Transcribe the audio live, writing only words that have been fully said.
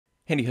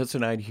Handy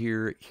Hudsonite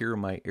here. Here are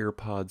my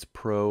AirPods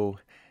Pro.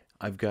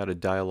 I've got a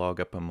dialog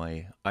up on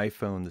my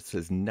iPhone that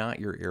says not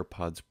your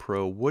AirPods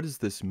Pro. What does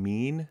this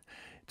mean?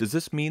 Does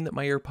this mean that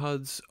my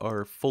AirPods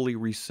are fully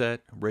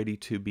reset, ready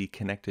to be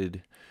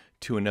connected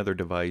to another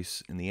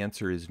device? And the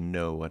answer is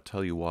no. I'll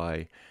tell you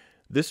why.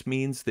 This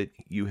means that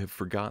you have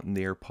forgotten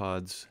the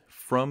AirPods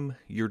from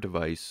your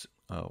device,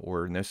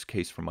 or in this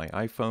case from my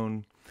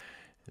iPhone.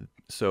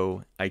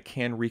 So I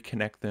can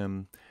reconnect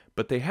them,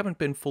 but they haven't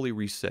been fully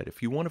reset.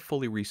 If you want to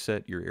fully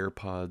reset your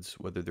AirPods,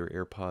 whether they're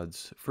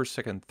AirPods first,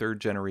 second,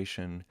 third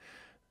generation,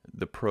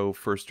 the Pro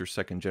first or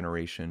second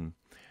generation,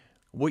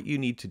 what you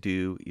need to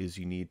do is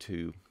you need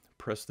to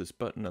press this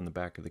button on the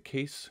back of the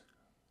case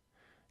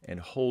and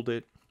hold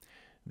it.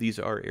 These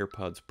are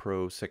AirPods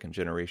Pro second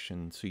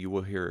generation, so you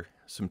will hear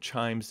some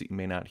chimes that you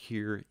may not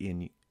hear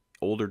in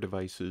older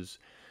devices.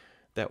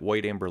 That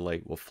white amber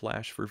light will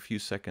flash for a few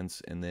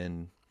seconds, and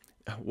then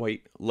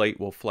white light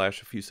will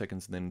flash a few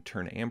seconds and then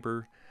turn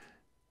amber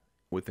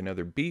with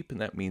another beep, and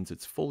that means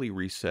it's fully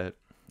reset,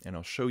 and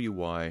I'll show you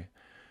why.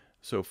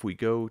 So if we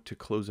go to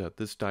close out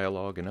this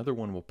dialog, another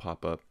one will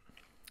pop up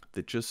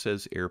that just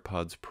says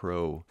AirPods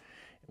Pro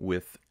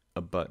with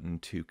a button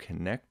to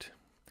connect.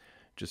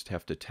 Just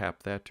have to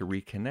tap that to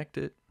reconnect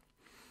it.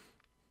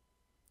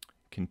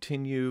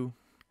 Continue.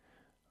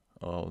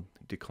 I'll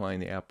decline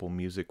the Apple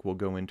Music. We'll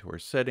go into our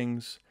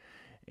settings,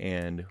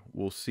 and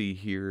we'll see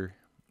here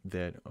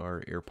that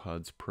our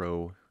AirPods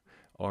Pro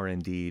are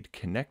indeed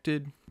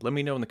connected. Let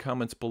me know in the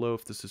comments below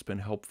if this has been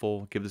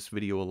helpful. Give this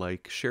video a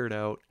like, share it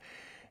out,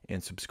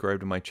 and subscribe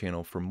to my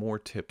channel for more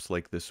tips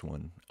like this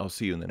one. I'll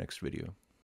see you in the next video.